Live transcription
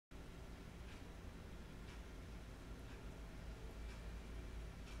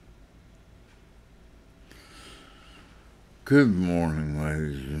Good morning,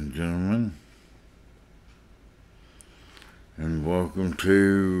 ladies and gentlemen, and welcome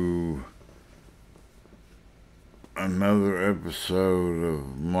to another episode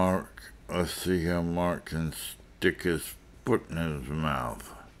of Mark. Let's see how Mark can stick his foot in his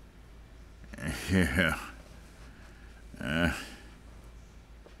mouth. Yeah.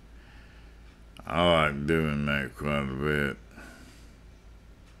 I like doing that quite a bit.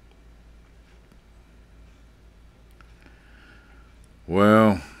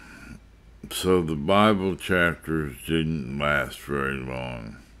 Well, so the Bible chapters didn't last very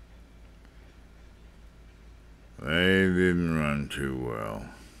long. They didn't run too well.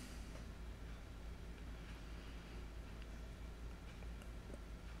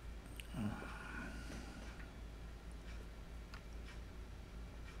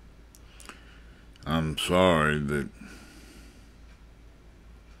 I'm sorry that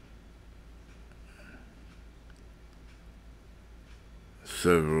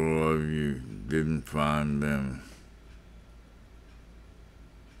several of you didn't find them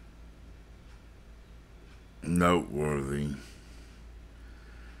noteworthy.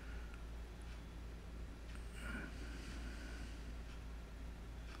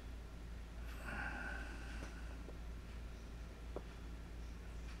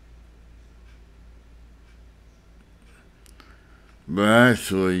 But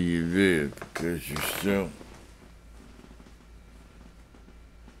actually you did, because you're still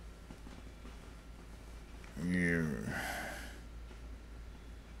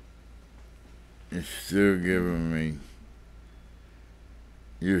giving me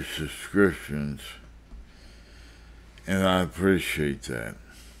your subscriptions, and I appreciate that.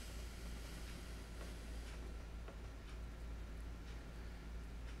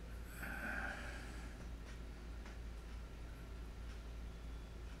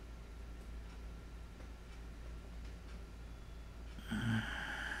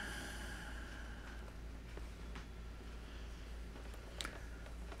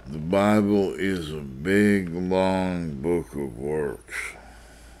 The Bible is a big, long book of works.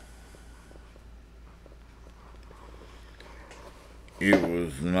 It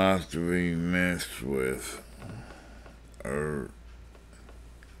was not to be messed with or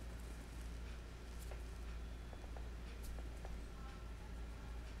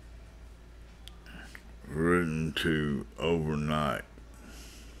written to overnight.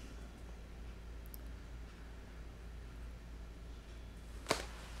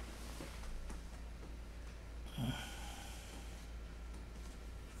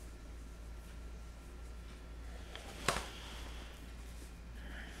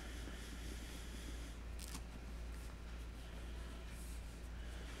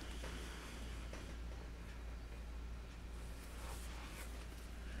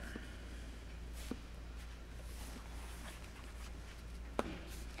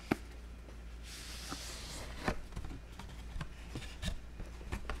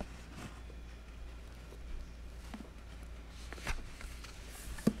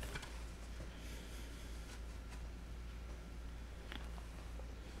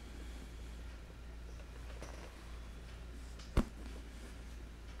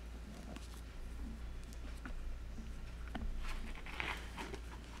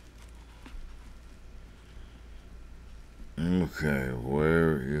 Okay,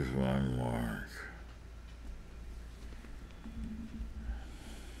 where is my mark?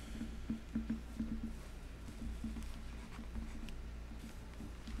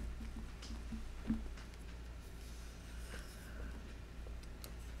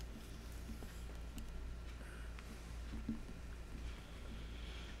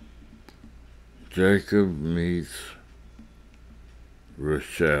 Jacob meets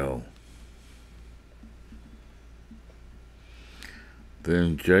Rachel.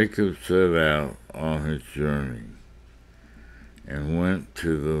 Then Jacob set out on his journey and went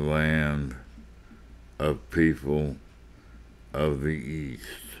to the land of people of the east.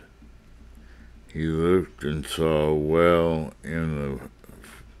 He looked and saw a well in the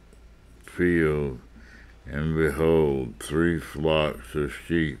field, and behold, 3 flocks of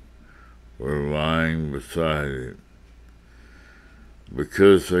sheep were lying beside it,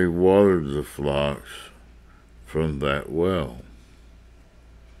 because they watered the flocks from that well.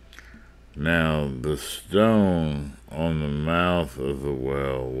 Now the stone on the mouth of the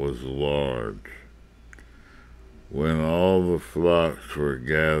well was large. When all the flocks were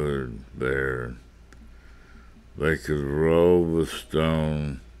gathered there, they could roll the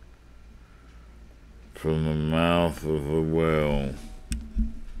stone from the mouth of the well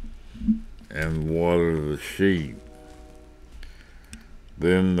and water the sheep.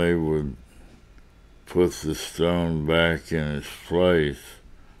 Then they would put the stone back in its place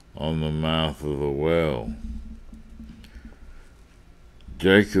on the mouth of the well.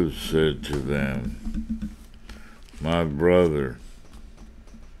 Jacob said to them, my brothers,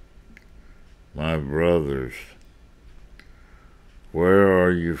 where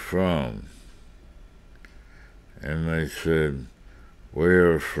are you from? And they said, we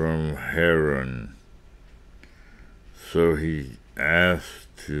are from Haran. So he said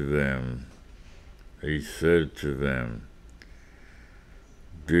to them,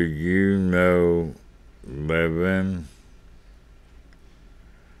 do you know Laban,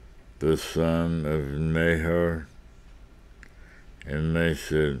 the son of Nahor? And they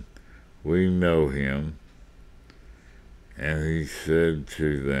said, we know him. And he said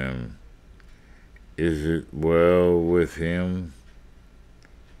to them, is it well with him?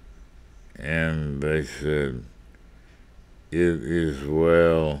 And they said, it is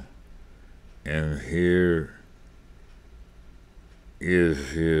well, and here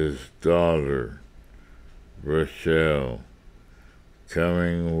is his daughter, Rachel,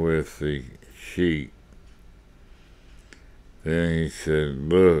 coming with the sheep. Then he said,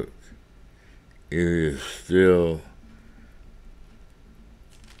 look, it is still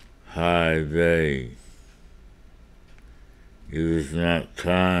high day. It is not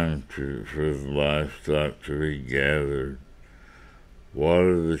time for the livestock to be gathered.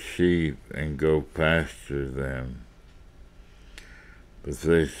 Water the sheep and go pasture them. But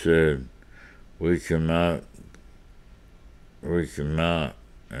they said, we cannot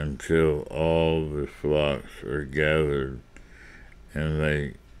until all the flocks are gathered. And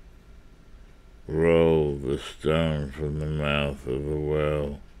they rolled the stone from the mouth of the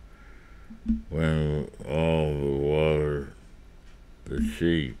well when all the water the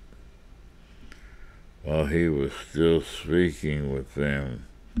sheep. While he was still speaking with them,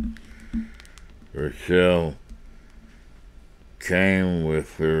 Rachel came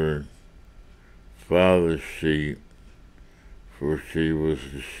with her father's sheep, for she was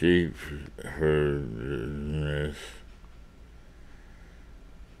the sheep herdess.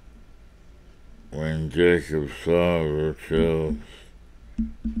 When Jacob saw Rachel,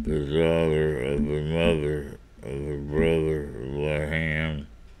 the daughter of the mother of the brother of Laban,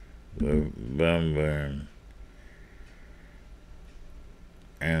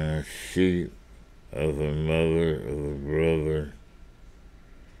 and the sheep of the mother of the brother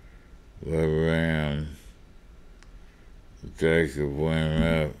Laban, Jacob went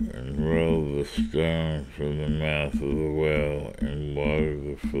up and rolled the stone from the mouth of the well and watered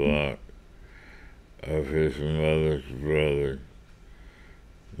the flock of his mother's brother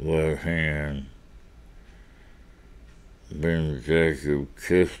Laban. Then Jacob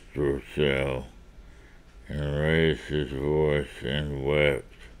kissed Rachel and raised his voice and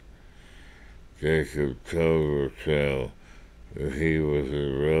wept. Jacob told Rachel that he was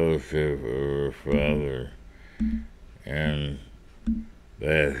a relative of her father and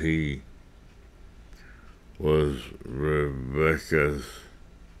that he was Rebekah's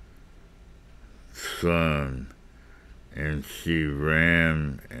son, and she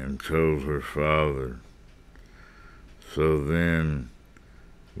ran and told her father. So then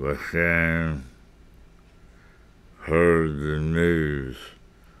Laban heard the news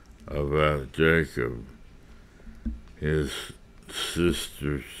about Jacob, his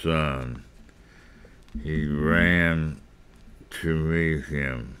sister's son. He ran to meet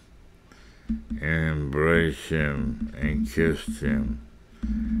him and embraced him and kissed him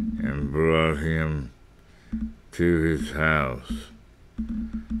and brought him to his house.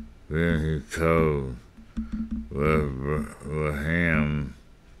 Then he told Laban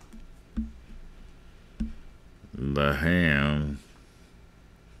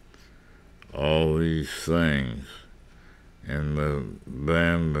all these things, and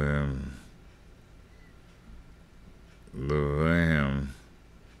Laban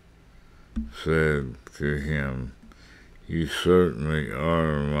said to him, you certainly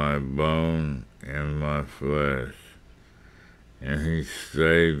are my bone and my flesh. And he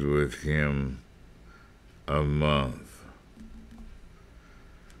stayed with him a month.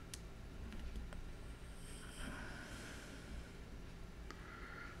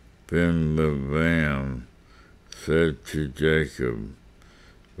 Then Laban said to Jacob,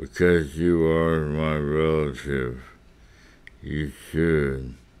 because you are my relative, you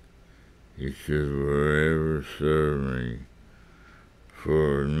should forever serve me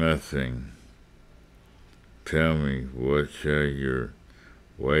for nothing. Tell me, what shall your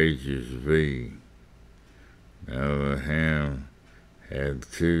wages be? Now Laban had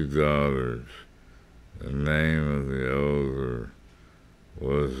 2 daughters. The name of the older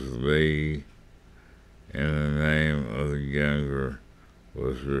was Leah, and the name of the younger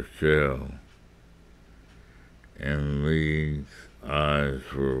was Rachel. And Leah's eyes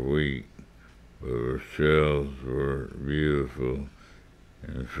were weak, but Rachel's were beautiful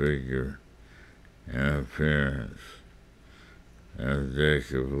in figure and appearance. And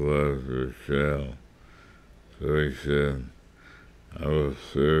Jacob loved Rachel, so he said, I will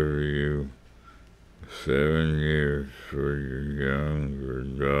serve you 7 years for your younger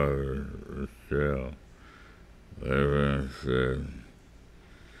daughter Rachel. Laban said,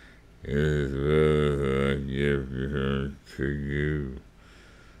 it is better that I give her to you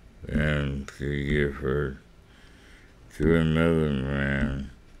than to give her to another man.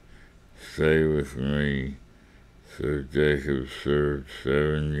 Stay with me. So Jacob served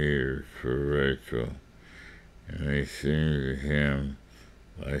 7 years for Rachel, and they seemed to him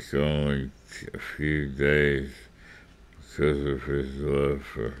like only a few days because of his love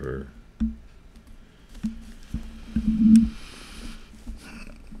for her.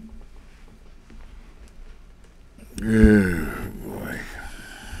 Oh boy.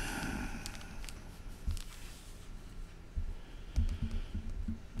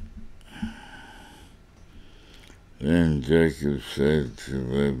 Then Jacob said to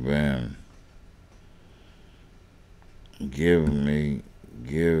Laban, Give me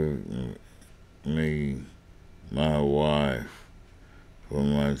my wife, for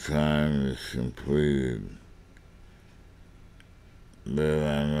my time is completed, that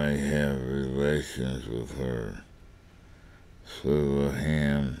I may have relations with her. So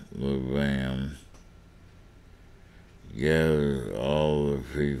Laban gathered all the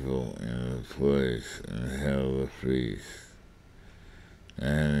people in the place and held a feast.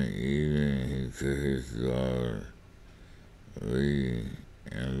 And in the evening he took his daughter Leah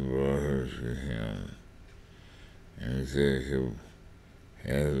and brought her to him, and Jacob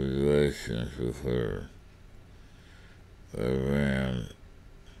had relations with her. Laban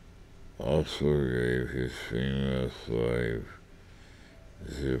also gave his female slave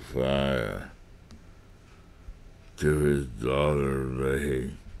Zilpah to his daughter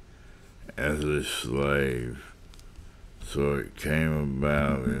Leah as a slave. So it came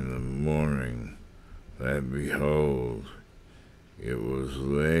about in the morning that, behold, it was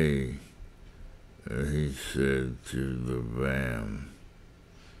Leah, and he said to Laban,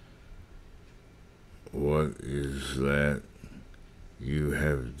 What is that you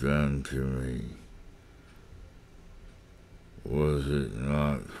have done to me? Was it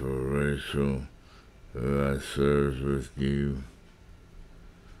not for Rachel that I served with you?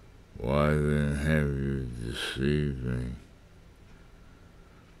 Why then have you deceived me?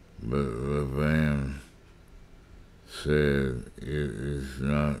 But Laban said, It is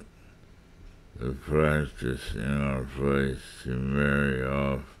not the practice in our place to marry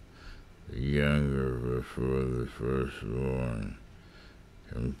off the younger before the firstborn.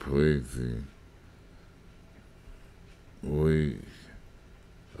 Complete the week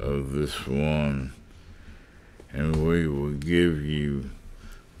of this one, and we will give you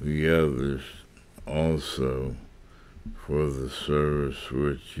the others also for the service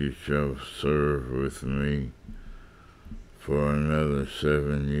which you shall serve with me for another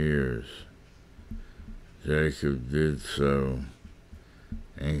 7 years. Jacob did so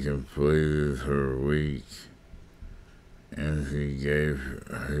and completed her week, and he gave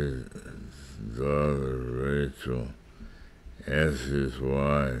his daughter Rachel as his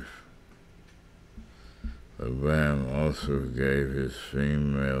wife. Laban also gave his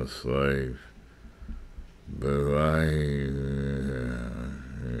female slave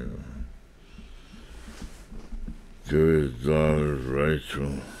to his daughter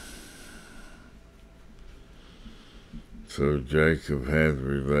Rachel. So Jacob had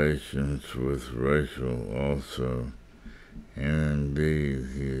relations with Rachel also, and indeed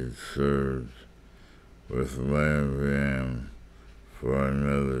he had served with Laban for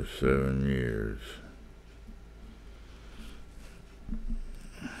another 7 years.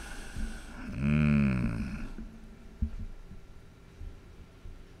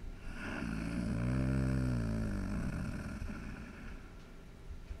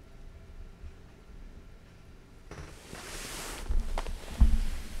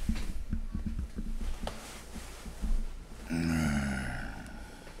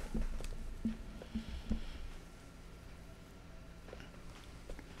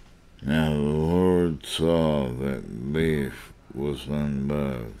 Now the Lord saw that Leah was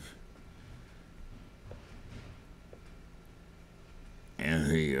unloved,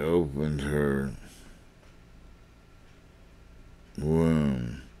 and he opened her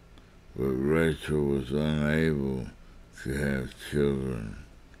womb, but Rachel was unable to have children.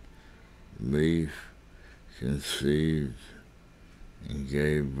 Leah conceived and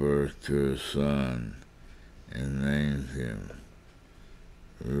gave birth to a son and named him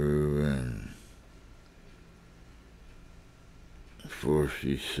Reuben. For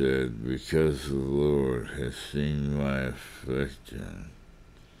she said, because the Lord has seen my affliction,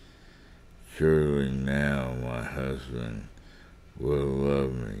 surely now my husband will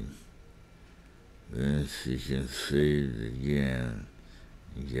love me. Then she conceived again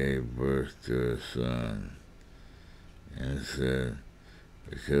and gave birth to a son, and said,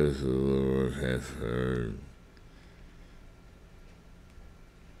 because the Lord hath heard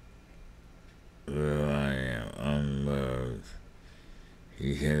that I am unloved,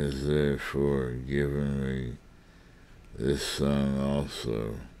 he has therefore given me this son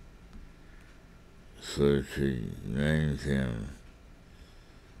also. So she named him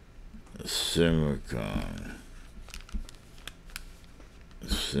Simeon,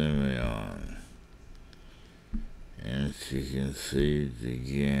 and she conceived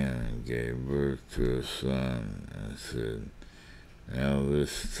again and gave birth to a son, and said, now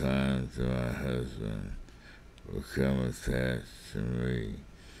this time to my husband will come attached to me,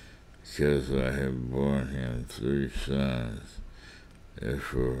 because I have borne him 3 sons.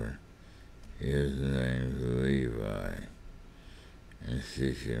 Therefore he is named Levi. And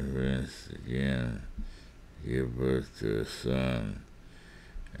she convinced again to give birth to a son,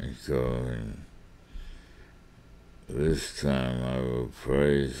 and called him. This time I will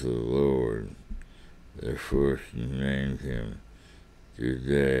praise the Lord. Therefore she named him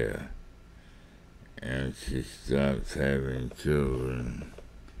Judea, and she stopped having children.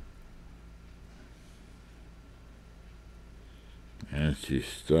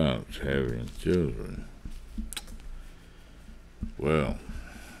 Well,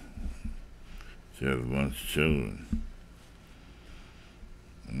 she had a bunch of children.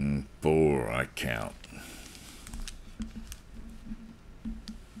 4, I count.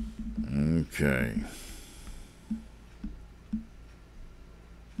 Okay.